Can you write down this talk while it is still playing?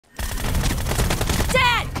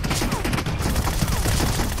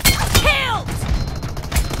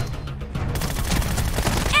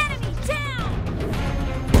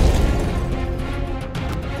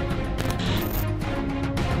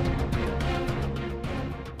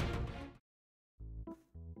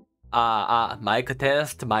Mic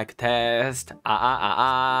test, mic test.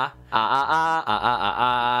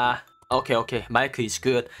 Okay, mic is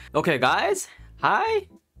good. Okay, guys, hi.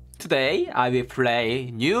 Today I will play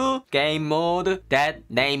new game mode that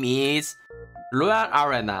name is Royal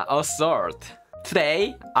Arena Assault.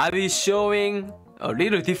 Today I will showing a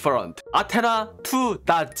little different. Athena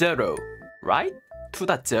 2.0, right?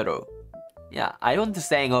 2.0. Yeah, I want to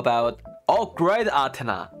say about upgrade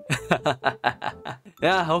Athena.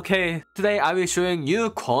 Yeah, okay. Today I will showing new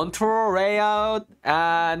control layout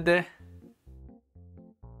and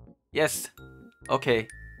yes, okay,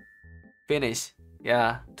 finish.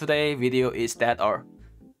 Yeah, today video is that all.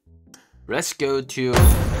 Let's go to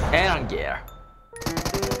Erangel.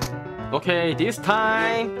 Okay, this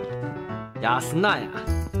time Yasnaya.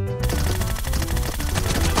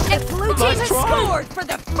 And blue team has scored for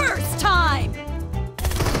the first time.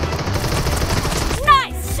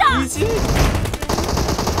 Nice shot. Easy.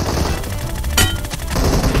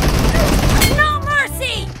 No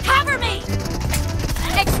mercy. Cover me.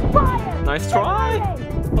 Expired. Nice try.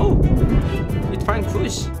 Oh, it's trying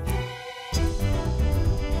push.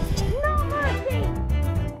 No mercy.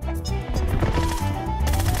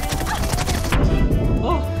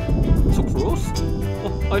 Oh, so close.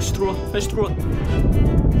 Oh, I should run.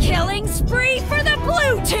 Killing spree for the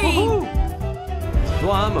blue team.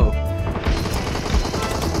 No ammo.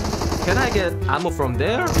 Can I get ammo from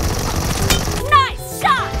there? Nice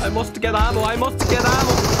shot. I must get ammo.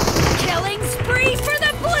 Killing spree for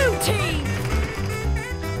the blue team.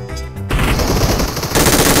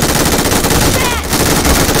 Dead.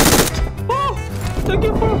 Oh, thank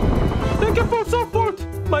you for support,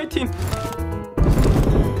 my team.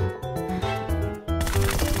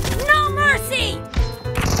 No mercy.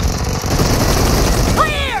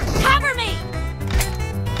 Clear. Cover me.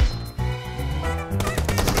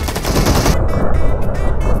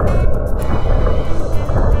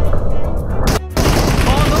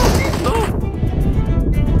 Oh no!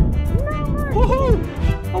 Woohoo!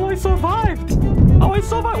 How I survived! Oh!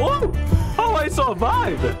 How I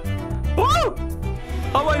survived! Oh!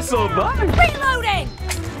 How I survived! Reloading.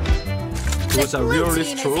 Those The are blue really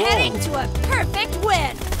team strong. is heading to a perfect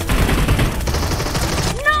win.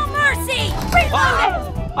 No mercy. Reloading.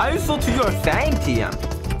 I thought you were same team.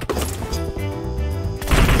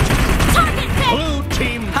 Target hit. Blue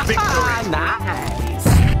team victory! Nice!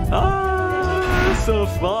 Ah, so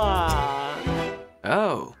fun!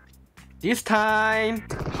 Oh, this time,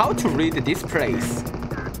 how to read this place?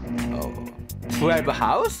 Oh, 12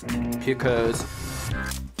 house? Because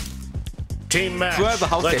Team match. 12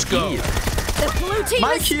 house Let's is go. here. The blue team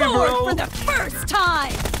My has key, scored bro. for the first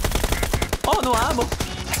time. Oh, no ammo.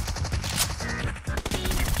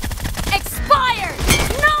 Expired.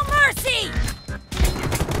 No mercy.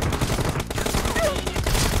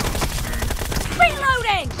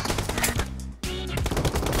 Reloading.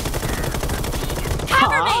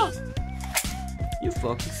 Cover me. You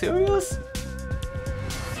fucking serious?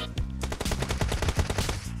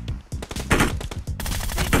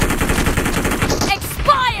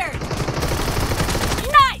 Expired.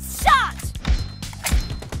 Nice shot.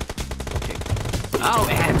 Okay. Oh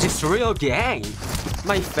man, this real game.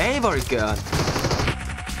 My favorite gun.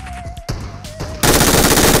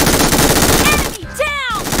 Enemy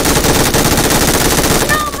down.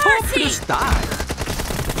 No mercy. Please die.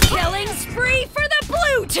 Killing spree for the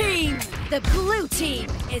blue team. The blue team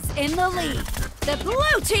is in the lead. The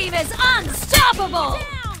blue team is unstoppable.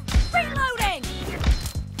 Down. Reloading.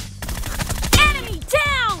 Enemy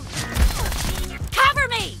down. Cover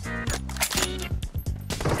me.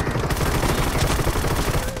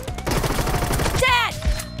 Dead.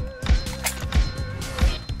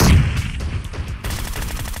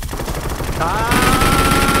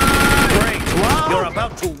 Great! You're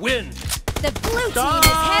about to win! The blue team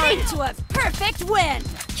is heading to a perfect win.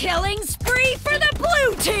 Killing spree for the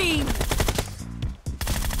blue team.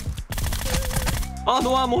 Oh,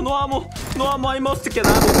 no ammo. I must get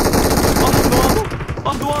ammo.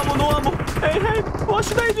 Oh, no ammo. Hey, what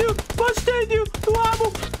should I do?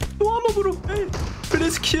 No ammo, bro. Hey,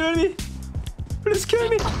 please kill me.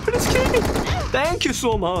 Thank you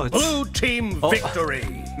so much. Blue team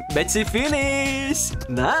victory! Match finish.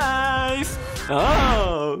 Nice.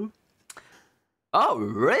 Oh,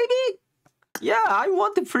 Rivik? Yeah, I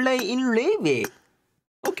want to play in Rivik.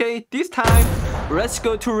 Okay, this time, let's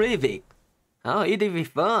go to Rivik. Oh, it'll be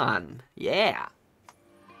fun. Yeah.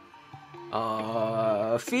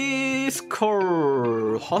 Fiscal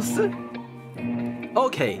horse?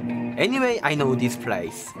 Okay, anyway, I know this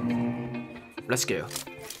place. Let's go.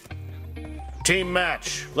 Team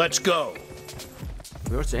match. Let's go.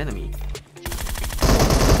 Where's the enemy?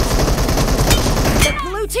 The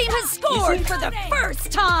blue team has scored for the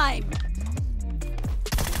first time.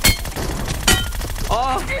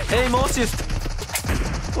 Oh, aim assist.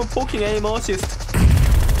 Oh, poking aim assist.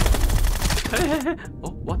 Hey.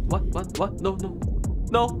 Oh, what? No.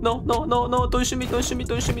 No. Don't shoot me. Cover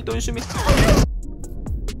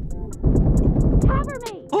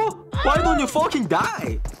me. Oh, why don't you fucking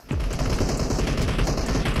die?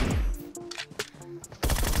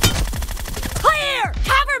 Clear!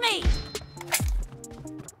 Cover me!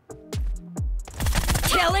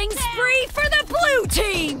 Killing spree for the blue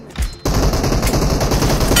team!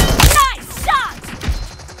 Nice shot!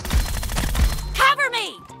 Cover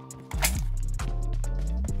me!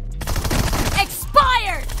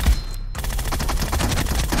 Expired!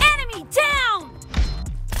 Enemy down!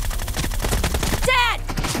 Dead!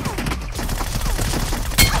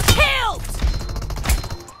 Killed!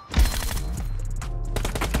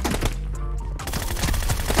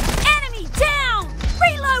 Enemy down!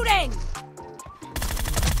 Reloading!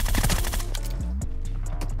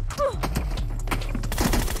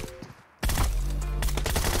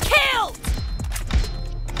 Killed!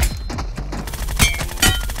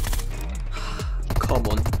 Come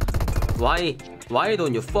on. Why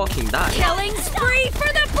don't you fucking die? Killing spree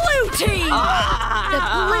for the blue team! The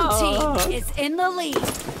blue team is in the lead.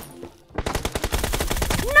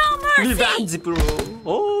 No mercy! Revenge, bro.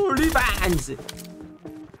 Oh, revenge.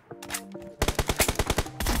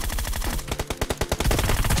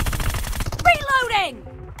 Reloading!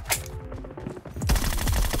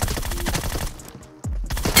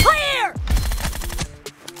 Clear!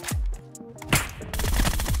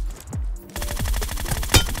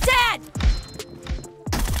 Dead!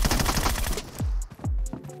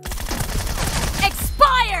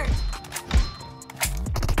 Expired!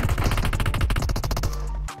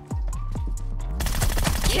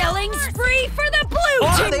 Killing spree for the blue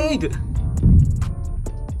team! Nade.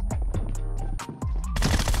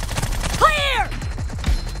 Clear!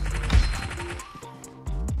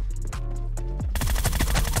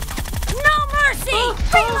 No mercy!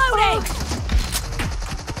 Reloading!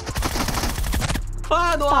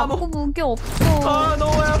 아, 너 자꾸 아무. 무기 없어. 아, no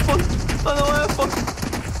weapon. No weapon.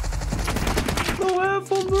 No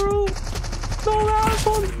weapon, bro. No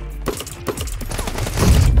weapon.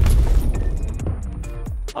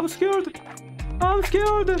 I'm scared.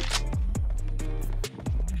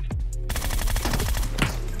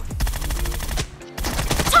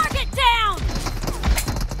 Target down!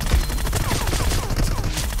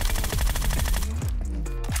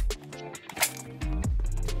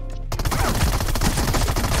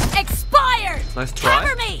 Expired! Nice try.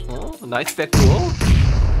 Cover me! Oh, nice back row.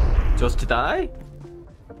 Just to die.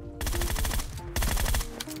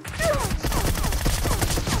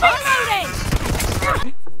 Reloading!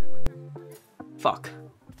 Fuck.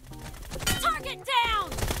 Target down!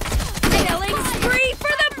 Killing spree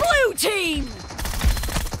for the blue team!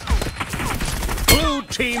 Blue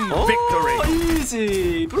team victory. Oh,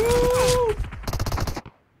 easy, bro.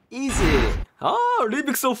 Easy. Oh,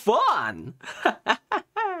 living so fun.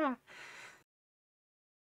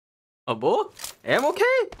 뭐? MOK?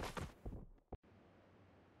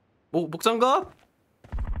 목장갑?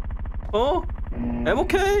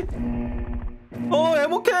 MOK?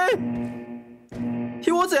 MOK?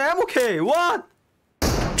 He was MOK. What?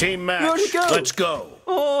 Team Where'd match. he go? Let's go.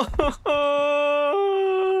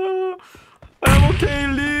 MOK,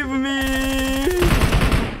 leave me.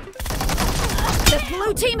 The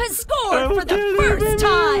blue team has scored for the first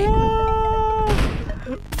time!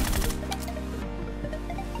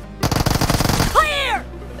 Clear!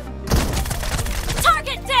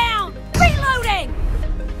 Target down! Reloading!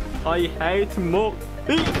 I hate MOK.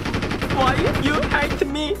 Why you hate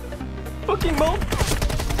me? Fucking MOK.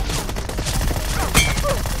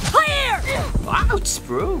 Clear! Ouch,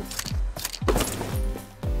 bro.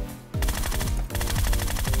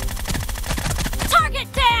 Target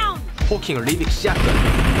down! Poking living shotgun.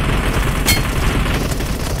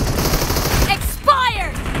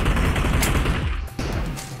 Expired!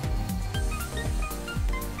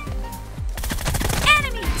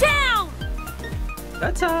 Enemy down!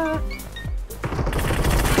 That's a.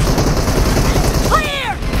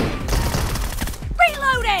 Clear!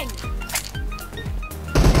 Reloading!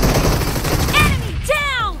 Enemy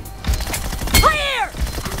down! Clear!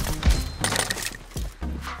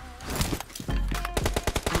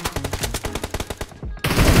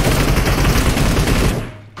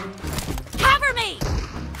 Cover me!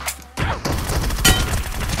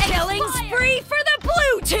 Killing spree for the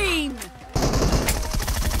blue team!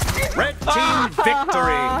 Red team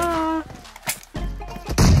victory.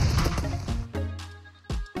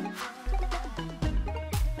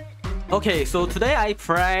 Okay, so today I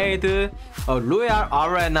played Royal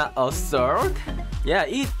Arena Assault. Yeah,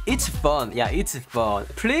 it's fun. Yeah, it's fun.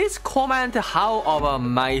 Please comment how about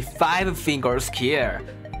my 5 finger skill.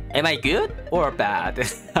 Am I good or bad?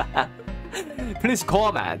 Please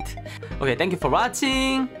comment. Okay, thank you for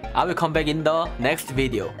watching. I will come back in the next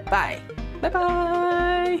video. Bye. Bye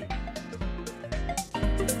bye.